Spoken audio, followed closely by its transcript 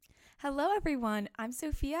Hello, everyone. I'm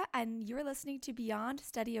Sophia, and you're listening to Beyond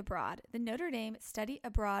Study Abroad, the Notre Dame Study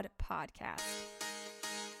Abroad podcast.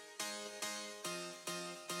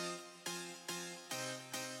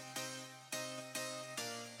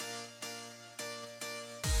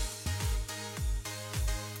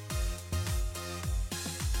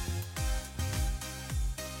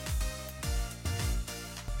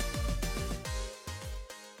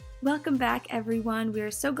 Welcome back, everyone. We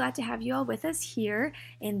are so glad to have you all with us here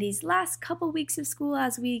in these last couple weeks of school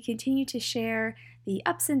as we continue to share the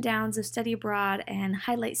ups and downs of study abroad and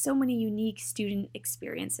highlight so many unique student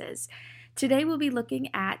experiences. Today, we'll be looking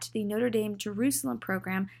at the Notre Dame Jerusalem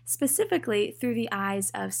program, specifically through the eyes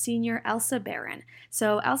of senior Elsa Barron.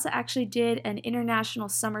 So Elsa actually did an international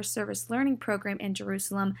summer service learning program in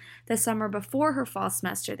Jerusalem the summer before her fall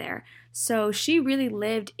semester there. So she really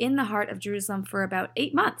lived in the heart of Jerusalem for about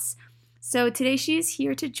 8 months. So today she is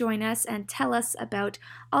here to join us and tell us about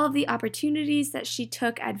all of the opportunities that she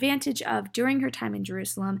took advantage of during her time in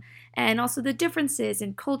Jerusalem, and also the differences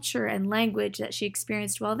in culture and language that she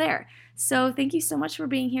experienced while there. So thank you so much for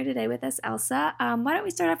being here today with us, Elsa. Why don't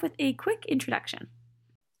we start off with a quick introduction?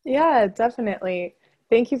 Yeah, definitely.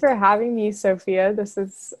 Thank you for having me, Sophia. This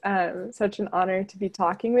is such an honor to be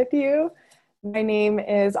talking with you. My name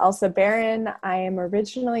is Elsa Barron. I am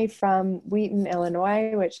originally from Wheaton,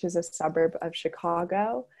 Illinois, which is a suburb of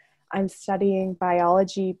Chicago. I'm studying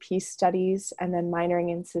biology, peace studies, and then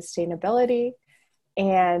minoring in sustainability.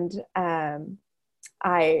 And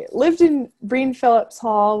I lived in Breen Phillips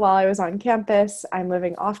Hall while I was on campus. I'm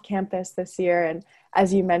living off campus this year. And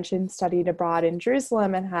as you mentioned, studied abroad in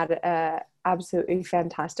Jerusalem and had an absolutely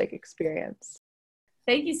fantastic experience.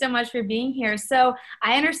 Thank you so much for being here. So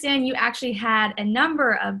I understand you actually had a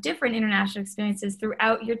number of different international experiences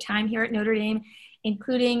throughout your time here at Notre Dame,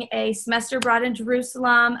 including a semester abroad in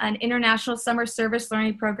Jerusalem, an International Summer Service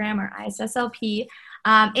Learning Program, or ISSLP,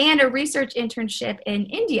 and a research internship in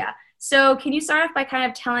India. So can you start off by kind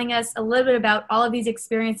of telling us a little bit about all of these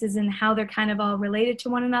experiences and how they're kind of all related to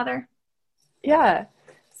one another? Yeah.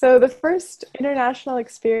 So the first international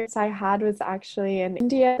experience I had was actually in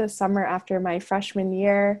India the summer after my freshman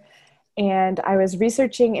year. And I was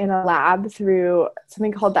researching in a lab through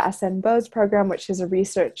something called the SN Bose program, which is a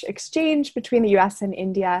research exchange between the US and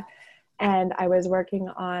India. And I was working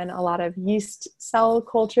on a lot of yeast cell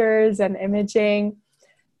cultures and imaging.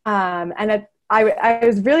 I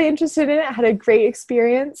was really interested in it, had a great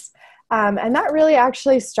experience. And that really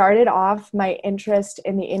actually started off my interest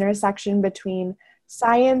in the intersection between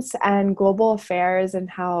science and global affairs and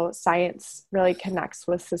how science really connects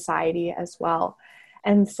with society as well.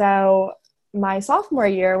 And so my sophomore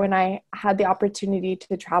year, when I had the opportunity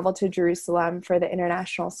to travel to Jerusalem for the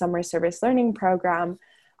International Summer Service Learning Program,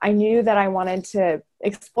 I knew that I wanted to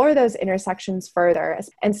explore those intersections further.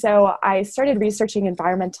 And so I started researching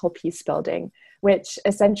environmental peace building, which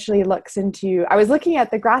essentially I was looking at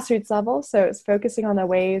the grassroots level, so it's focusing on the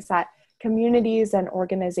ways that communities and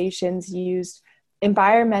organizations used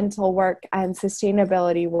environmental work and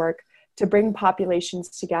sustainability work to bring populations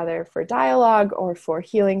together for dialogue or for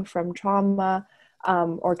healing from trauma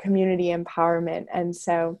or community empowerment. And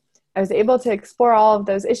so I was able to explore all of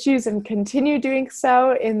those issues and continue doing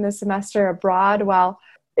so in the semester abroad while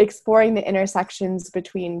exploring the intersections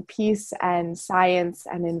between peace and science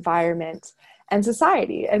and environment and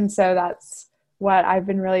society. And so that's what I've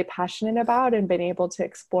been really passionate about and been able to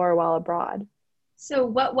explore while abroad. So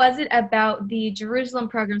what was it about the Jerusalem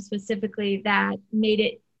program specifically that made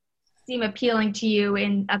it seem appealing to you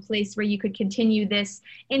in a place where you could continue this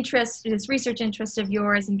interest, this research interest of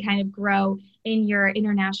yours and kind of grow in your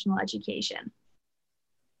international education?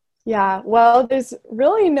 Yeah, well, there's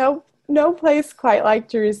really no place quite like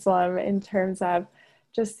Jerusalem in terms of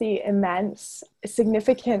just the immense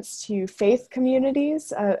significance to faith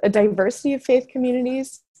communities, a diversity of faith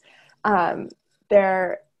communities,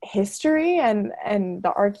 their history and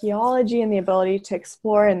the archaeology and the ability to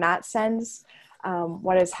explore in that sense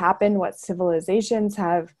what has happened, what civilizations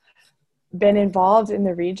have been involved in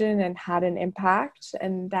the region and had an impact,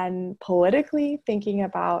 and then politically thinking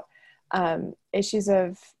about issues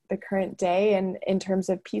of the current day and in terms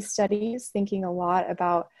of peace studies, thinking a lot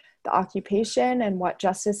about the occupation and what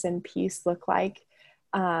justice and peace look like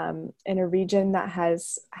in a region that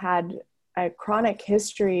has had a chronic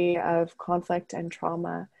history of conflict and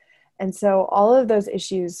trauma. And so all of those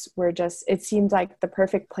issues were it seemed like the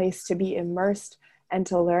perfect place to be immersed and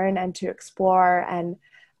to learn and to explore. And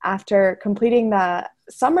after completing the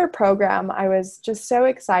summer program, I was just so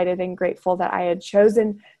excited and grateful that I had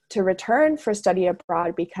chosen to return for study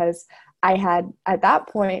abroad because I had at that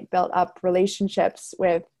point built up relationships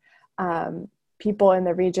with people in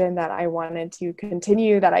the region that I wanted to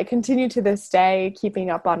continue, that I continue to this day, keeping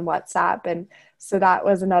up on WhatsApp. And so that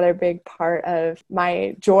was another big part of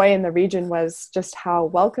my joy in the region, was just how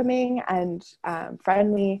welcoming and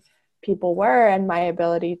friendly people were, and my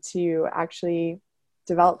ability to actually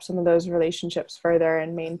develop some of those relationships further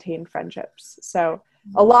and maintain friendships. So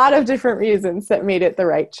a lot of different reasons that made it the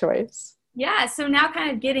right choice. Yeah, so now kind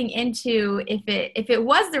of getting into if it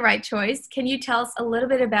was the right choice, can you tell us a little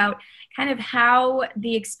bit about kind of how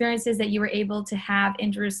the experiences that you were able to have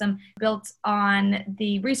in Jerusalem built on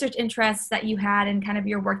the research interests that you had and kind of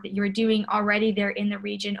your work that you were doing already there in the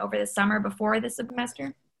region over the summer before the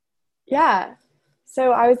semester? Yeah.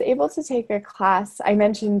 So I was able to take a class. I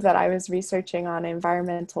mentioned that I was researching on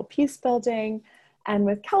environmental peace building. And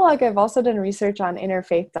with Kellogg, I've also done research on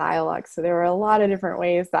interfaith dialogue. So there were a lot of different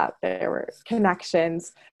ways that there were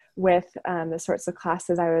connections with the sorts of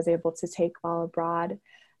classes I was able to take while abroad.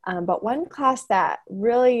 But one class that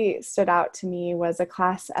really stood out to me was a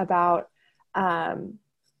class about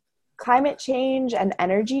climate change and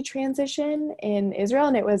energy transition in Israel.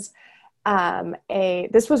 And it was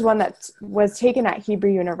this was one that was taken at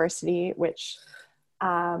Hebrew University, which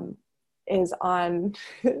is on,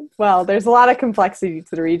 well, there's a lot of complexity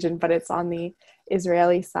to the region, but it's on the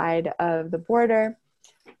Israeli side of the border.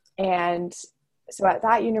 And so at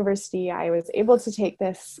that university, I was able to take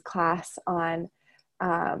this class on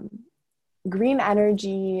green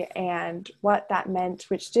energy and what that meant,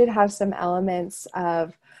 which did have some elements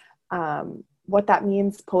of what that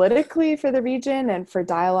means politically for the region and for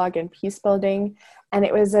dialogue and peace building. And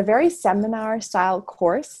it was a very seminar style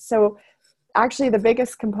course. So actually the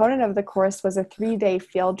biggest component of the course was a 3-day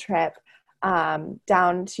field trip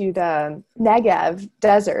down to the Negev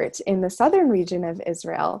desert in the southern region of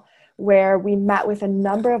Israel, where we met with a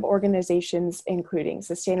number of organizations, including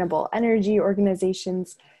sustainable energy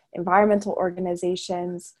organizations, environmental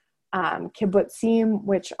organizations, kibbutzim,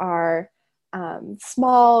 which are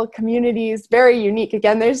small communities, very unique.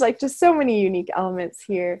 Again, there's like just so many unique elements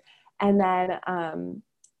here. And then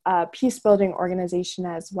a peace building organization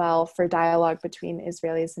as well for dialogue between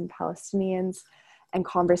Israelis and Palestinians, and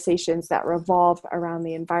conversations that revolve around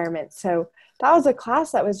the environment. So that was a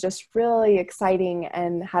class that was just really exciting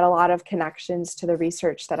and had a lot of connections to the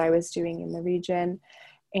research that I was doing in the region.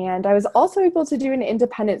 And I was also able to do an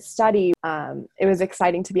independent study. It was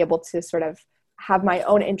exciting to be able to sort of have my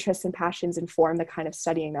own interests and passions inform the kind of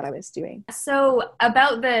studying that I was doing. So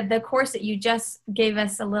about the course that you just gave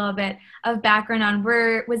us a little bit of background on,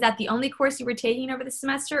 was that the only course you were taking over the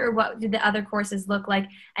semester, or what did the other courses look like?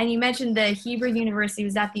 And you mentioned the Hebrew University.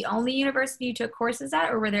 Was that the only university you took courses at,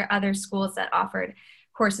 or were there other schools that offered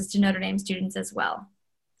courses to Notre Dame students as well?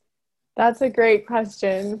 That's a great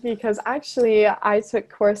question, because actually I took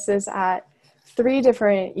courses at 3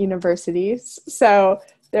 different universities. So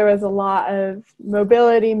there was a lot of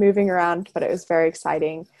mobility, moving around, but it was very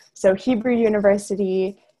exciting. So Hebrew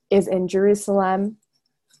University is in Jerusalem,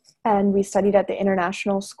 and we studied at the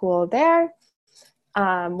international school there.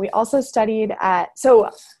 We also studied so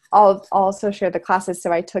I'll also share the classes.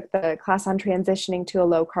 So I took the class on transitioning to a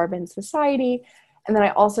low carbon society. And then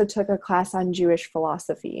I also took a class on Jewish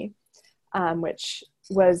philosophy, which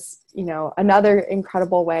was, another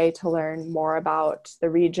incredible way to learn more about the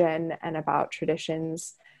region and about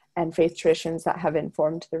traditions and faith traditions that have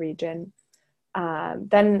informed the region.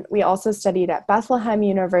 Then we also studied at Bethlehem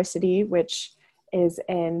University, which is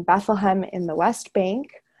in Bethlehem in the West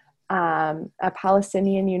Bank, a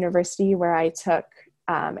Palestinian university where I took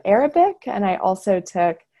Arabic, and I also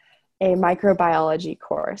took a microbiology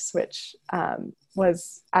course, which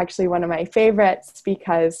was actually one of my favorites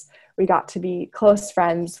because we got to be close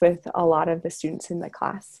friends with a lot of the students in the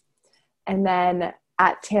class. And then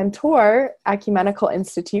at Tantor Ecumenical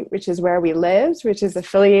Institute, which is where we lived, which is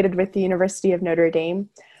affiliated with the University of Notre Dame,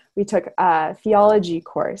 we took a theology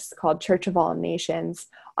course called Church of All Nations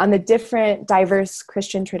on the different diverse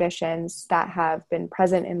Christian traditions that have been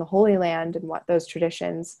present in the Holy Land and what those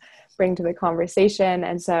traditions bring to the conversation.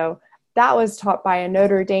 And so that was taught by a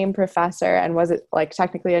Notre Dame professor, and was it like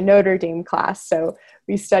technically a Notre Dame class. So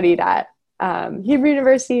we studied at Hebrew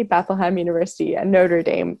University, Bethlehem University, and Notre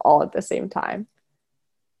Dame all at the same time.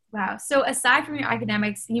 Wow. So aside from your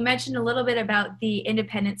academics, you mentioned a little bit about the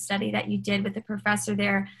independent study that you did with the professor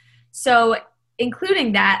there. So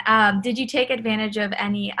including that, did you take advantage of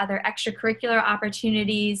any other extracurricular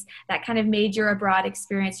opportunities that kind of made your abroad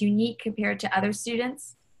experience unique compared to other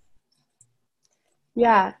students?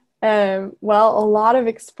 Yeah. Well, a lot of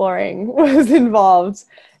exploring was involved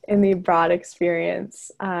in the abroad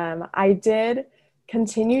experience. I did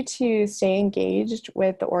continue to stay engaged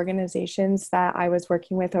with the organizations that I was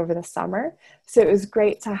working with over the summer. So it was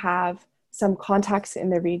great to have some contacts in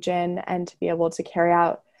the region and to be able to carry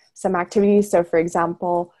out some activities. So for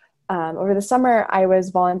example, over the summer, I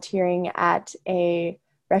was volunteering at a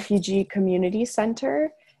refugee community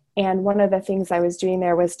center. And one of the things I was doing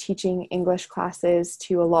there was teaching English classes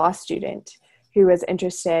to a law student who was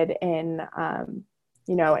interested in,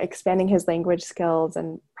 expanding his language skills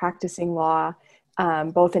and practicing law,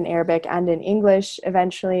 both in Arabic and in English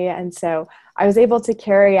eventually. And so I was able to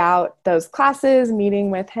carry out those classes,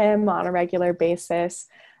 meeting with him on a regular basis,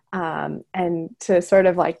 and to sort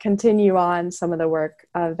of like continue on some of the work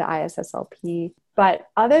of the ISSLP. But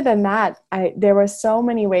other than that, there were so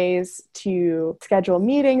many ways to schedule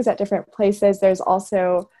meetings at different places. There's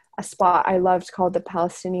also a spot I loved called the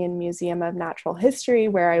Palestinian Museum of Natural History,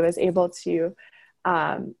 where I was able to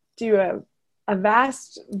do a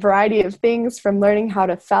vast variety of things, from learning how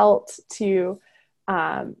to felt to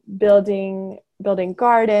building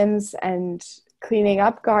gardens and cleaning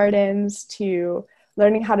up gardens, to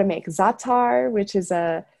learning how to make za'atar, which is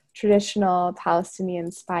a traditional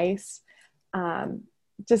Palestinian spice.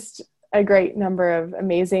 Just a great number of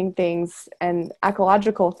amazing things and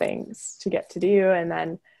ecological things to get to do. And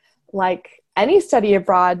then, like any study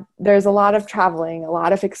abroad, there's a lot of traveling, a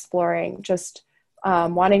lot of exploring, just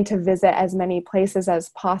wanting to visit as many places as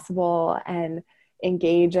possible and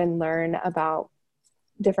engage and learn about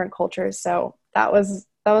different cultures. So that was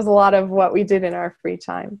a lot of what we did in our free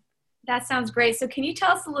time. That sounds great. So can you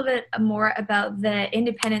tell us a little bit more about the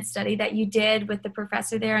independent study that you did with the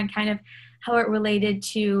professor there and kind of how it related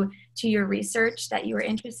to your research that you were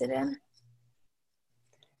interested in?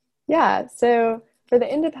 Yeah, so for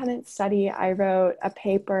the independent study, I wrote a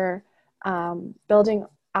paper building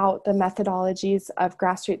out the methodologies of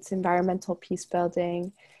grassroots environmental peace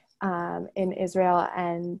building in Israel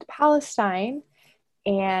and Palestine.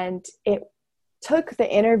 And it took the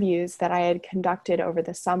interviews that I had conducted over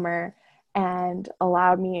the summer and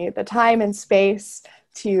allowed me the time and space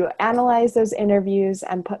to analyze those interviews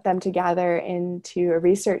and put them together into a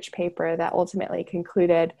research paper that ultimately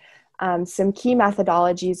concluded some key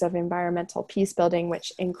methodologies of environmental peace building,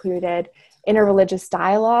 which included interreligious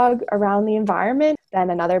dialogue around the environment. Then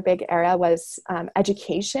another big area was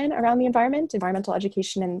education around the environment, environmental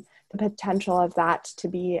education, and the potential of that to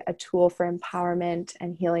be a tool for empowerment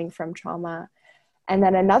and healing from trauma. And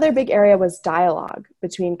then another big area was dialogue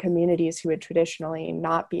between communities who would traditionally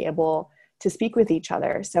not be able to speak with each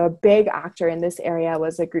other. So a big actor in this area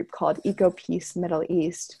was a group called EcoPeace Middle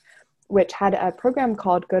East, which had a program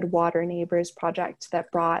called Good Water Neighbors Project that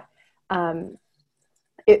brought,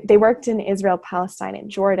 they worked in Israel, Palestine, and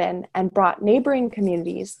Jordan, and brought neighboring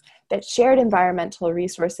communities that shared environmental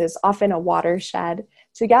resources, often a watershed,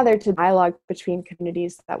 together to dialogue between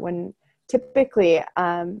communities that wouldn't typically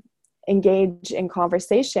engage in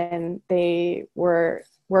conversation. They were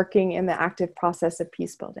working in the active process of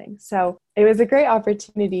peace building. So it was a great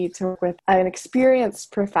opportunity to work with an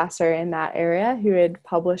experienced professor in that area who had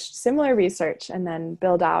published similar research and then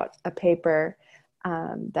build out a paper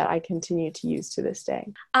that I continue to use to this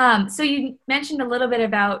day. So you mentioned a little bit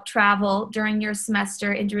about travel during your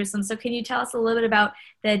semester in Jerusalem. So can you tell us a little bit about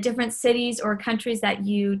the different cities or countries that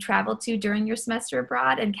you traveled to during your semester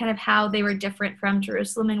abroad and kind of how they were different from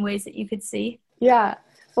Jerusalem in ways that you could see? Yeah.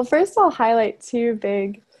 Well, first I'll highlight two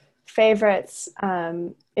big favorites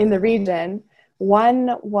in the region.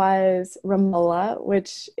 One was Ramallah,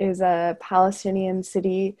 which is a Palestinian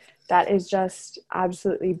city that is just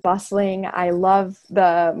absolutely bustling. I love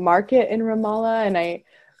the market in Ramallah, and I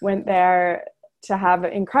went there to have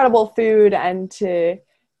incredible food and to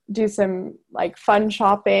do some like fun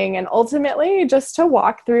shopping, and ultimately just to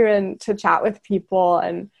walk through and to chat with people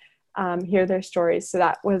and hear their stories. So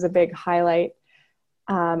that was a big highlight.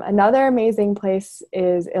 Another amazing place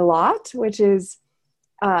is Eilat, which is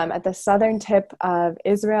at the southern tip of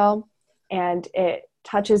Israel, and it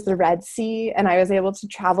touches the Red Sea, and I was able to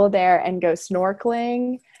travel there and go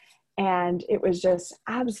snorkeling, and it was just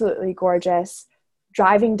absolutely gorgeous,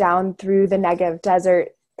 driving down through the Negev desert,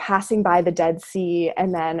 passing by the Dead Sea,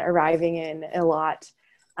 and then arriving in Eilat,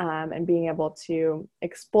 and being able to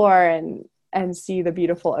explore and see the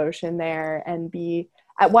beautiful ocean there. And be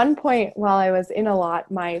at one point while I was in Eilat,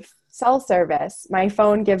 my cell service, my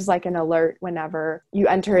phone gives like an alert whenever you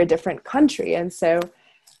enter a different country, and so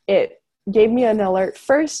it gave me an alert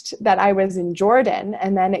first that I was in Jordan,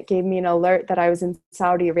 and then it gave me an alert that I was in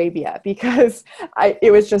Saudi Arabia, because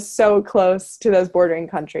it was just so close to those bordering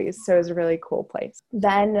countries. So it was a really cool place.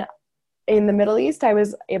 Then in the Middle East, I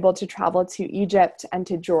was able to travel to Egypt and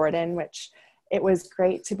to Jordan, which it was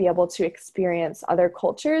great to be able to experience other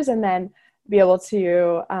cultures and then be able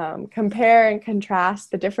to compare and contrast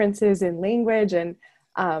the differences in language and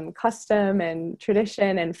custom and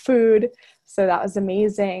tradition and food. So that was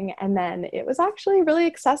amazing. And then it was actually really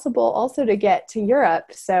accessible also to get to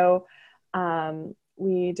Europe. So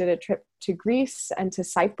we did a trip to Greece and to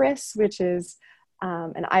Cyprus, which is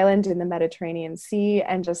an island in the Mediterranean Sea,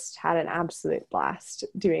 and just had an absolute blast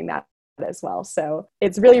doing that as well. So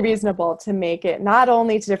it's really reasonable to make it not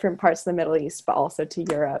only to different parts of the Middle East, but also to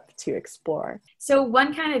Europe to explore. So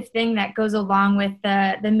one kind of thing that goes along with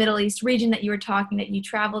the Middle East region that you were talking, that you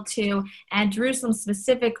traveled to, and Jerusalem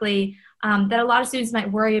specifically, that a lot of students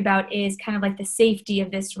might worry about is kind of like the safety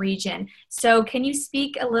of this region. So can you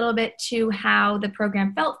speak a little bit to how the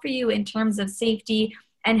program felt for you in terms of safety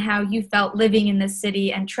and how you felt living in the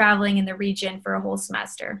city and traveling in the region for a whole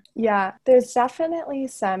semester? Yeah, there's definitely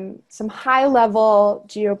some high-level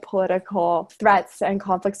geopolitical threats and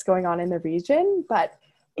conflicts going on in the region, but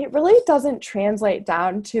it really doesn't translate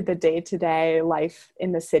down to the day-to-day life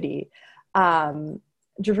in the city.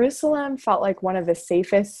 Jerusalem felt like one of the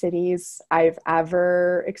safest cities I've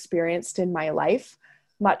ever experienced in my life,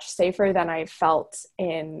 much safer than I felt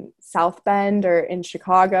in South Bend or in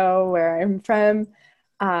Chicago, where I'm from.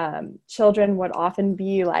 Children would often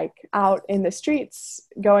be like out in the streets,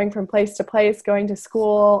 going from place to place, going to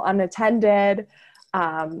school unattended.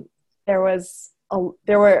 There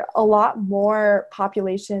were a lot more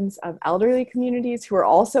populations of elderly communities who were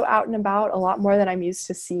also out and about, a lot more than I'm used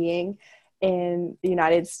to seeing in the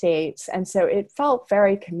United States. And so it felt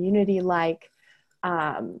very community-like,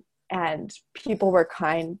 and people were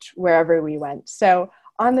kind wherever we went. So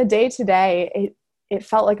on the day-to-day, it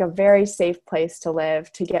felt like a very safe place to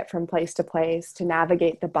live, to get from place to place, to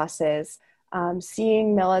navigate the buses.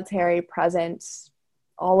 Seeing military presence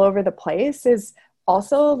all over the place is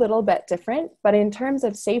also a little bit different, but in terms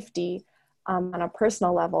of safety, on a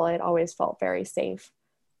personal level, it always felt very safe.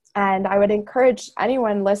 And I would encourage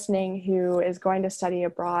anyone listening who is going to study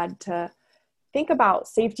abroad to think about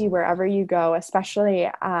safety wherever you go, especially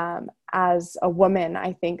as a woman.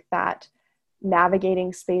 I think that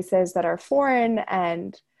navigating spaces that are foreign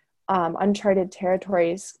and uncharted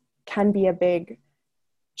territories can be a big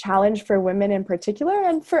challenge for women in particular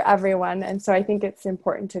and for everyone. And so I think it's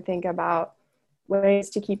important to think about ways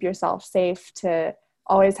to keep yourself safe, to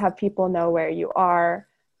always have people know where you are,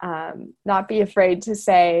 not be afraid to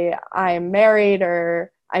say I'm married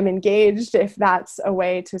or I'm engaged if that's a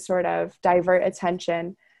way to sort of divert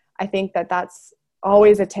attention. I think that that's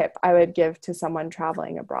always a tip I would give to someone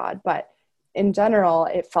traveling abroad. But in general,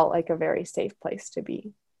 it felt like a very safe place to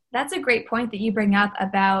be. That's a great point that you bring up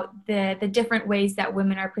about the different ways that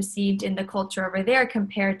women are perceived in the culture over there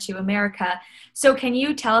compared to America. So can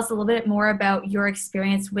you tell us a little bit more about your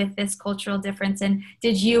experience with this cultural difference? And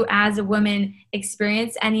did you, as a woman,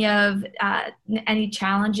 experience any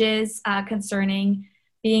challenges concerning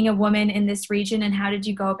being a woman in this region, and how did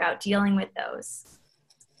you go about dealing with those?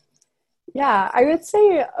 Yeah, I would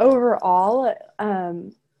say overall,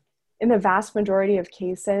 in the vast majority of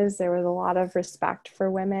cases, there was a lot of respect for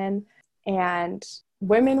women, and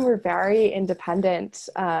women were very independent,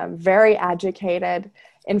 very educated.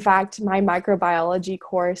 In fact, my microbiology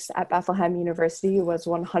course at Bethlehem University was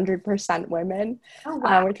 100% women, Oh,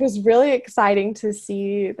 wow. which was really exciting to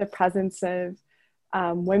see the presence of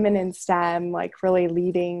women in STEM, like really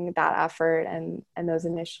leading that effort and those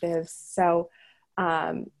initiatives. So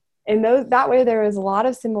that way, there was a lot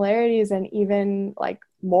of similarities and even like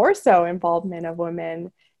more so involvement of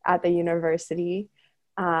women at the university.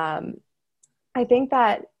 I think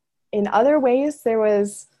that in other ways, there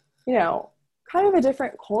was, kind of a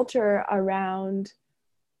different culture around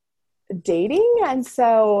dating. And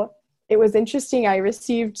so it was interesting. I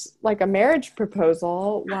received like a marriage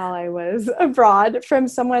proposal while I was abroad from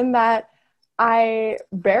someone that I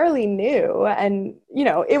barely knew. And,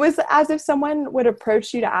 it was as if someone would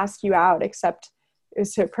approach you to ask you out, except it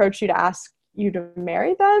was to approach you to ask you to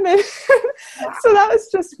marry them. And so that was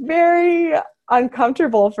just very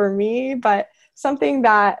uncomfortable for me, but something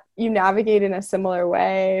that you navigate in a similar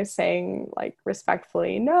way, saying like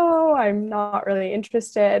respectfully, no, I'm not really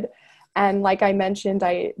interested. And like I mentioned,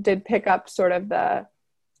 I did pick up sort of the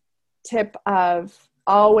tip of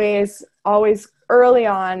always early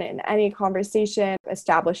on in any conversation,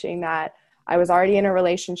 establishing that I was already in a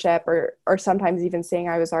relationship or sometimes even saying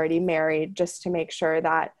I was already married, just to make sure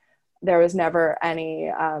that there was never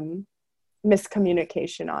any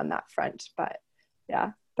miscommunication on that front. But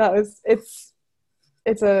yeah,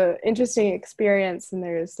 it's a interesting experience, and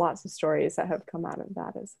there's lots of stories that have come out of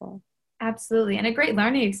that as well. Absolutely. And a great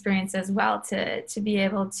learning experience as well to be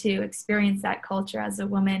able to experience that culture as a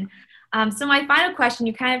woman. So my final question,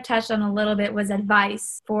 you kind of touched on a little bit, was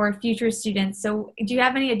advice for future students. So do you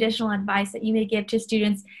have any additional advice that you may give to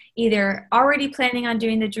students either already planning on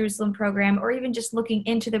doing the Jerusalem program or even just looking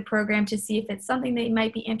into the program to see if it's something they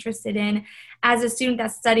might be interested in as a student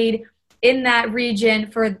that studied in that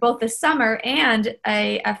region for both the summer and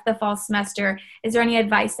the fall semester? Is there any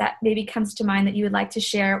advice that maybe comes to mind that you would like to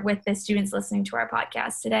share with the students listening to our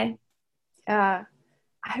podcast today? I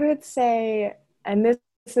would say, and this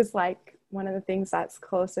is like one of the things that's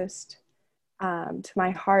closest to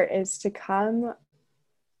my heart, is to come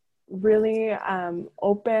really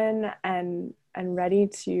open and ready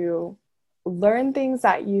to learn things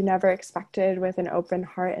that you never expected, with an open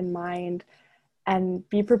heart and mind, and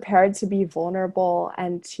be prepared to be vulnerable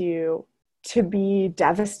and to be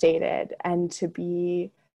devastated and to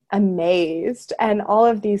be amazed and all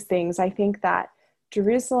of these things. I think that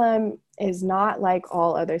Jerusalem is not like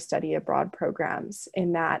all other study abroad programs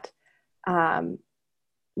in that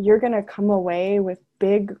you're going to come away with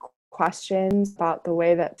big questions about the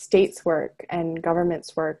way that states work and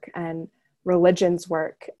governments work and religions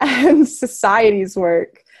work and societies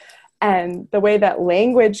work, and the way that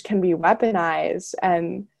language can be weaponized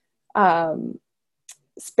and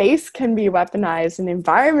space can be weaponized and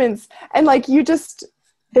environments. And like,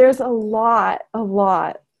 there's a lot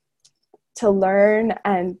to learn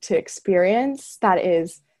and to experience that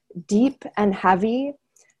is deep and heavy.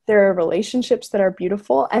 There are relationships that are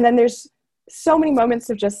beautiful. And then there's so many moments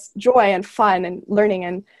of just joy and fun and learning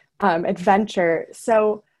and adventure.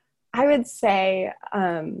 So I would say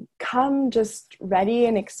come just ready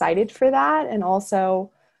and excited for that, and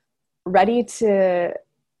also ready to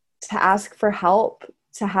ask for help,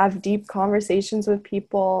 to have deep conversations with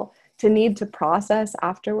people, to need to process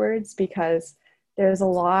afterwards, because there's a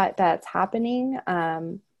lot that's happening.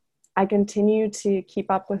 I continue to keep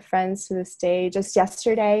up with friends to this day. Just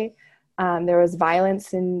yesterday, there was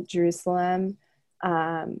violence in Jerusalem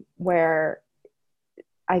where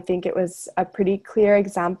I think it was a pretty clear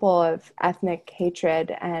example of ethnic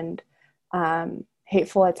hatred and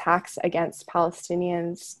hateful attacks against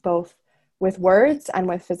Palestinians, both with words and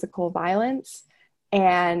with physical violence.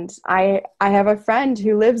 And I have a friend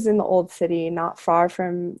who lives in the Old City, not far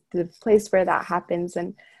from the place where that happens.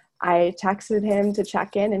 And I texted him to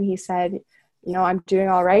check in, and he said, I'm doing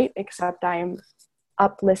all right, except I'm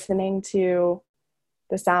up listening to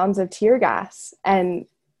the sounds of tear gas. And,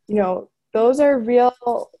 those are real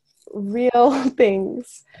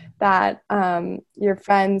things that your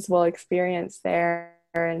friends will experience there.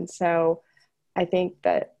 And so I think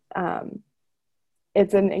that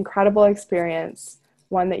it's an incredible experience,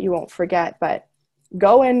 one that you won't forget, but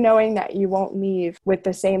go in knowing that you won't leave with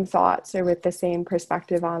the same thoughts or with the same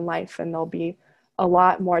perspective on life, and there'll be a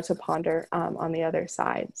lot more to ponder on the other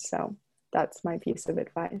side. So that's my piece of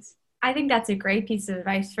advice. I think that's a great piece of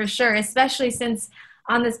advice for sure, especially since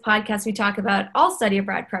on this podcast we talk about all study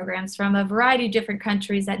abroad programs from a variety of different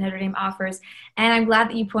countries that Notre Dame offers. And I'm glad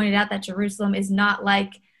that you pointed out that Jerusalem is not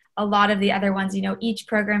like a lot of the other ones. Each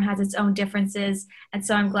program has its own differences. And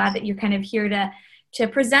so I'm glad that you're kind of here to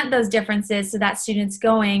present those differences so that students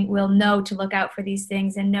going will know to look out for these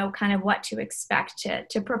things and know kind of what to expect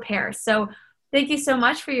to prepare. So thank you so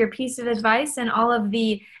much for your piece of advice and all of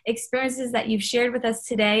the experiences that you've shared with us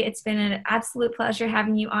today. It's been an absolute pleasure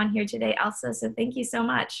having you on here today, Elsa. So thank you so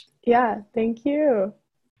much. Yeah, thank you.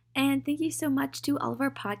 And thank you so much to all of our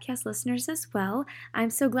podcast listeners as well. I'm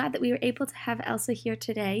so glad that we were able to have Elsa here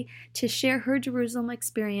today to share her Jerusalem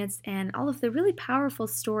experience and all of the really powerful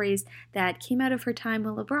stories that came out of her time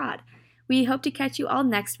while abroad. We hope to catch you all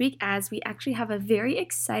next week, as we actually have a very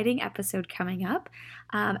exciting episode coming up.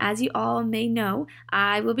 As you all may know,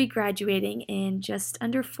 I will be graduating in just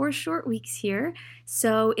under 4 short weeks here.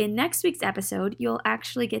 So in next week's episode, you'll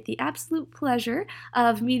actually get the absolute pleasure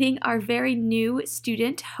of meeting our very new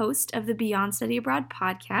student host of the Beyond Study Abroad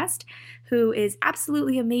podcast, who is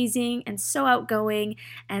absolutely amazing and so outgoing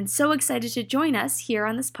and so excited to join us here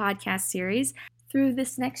on this podcast series through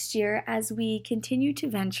this next year as we continue to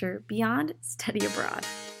venture beyond study abroad.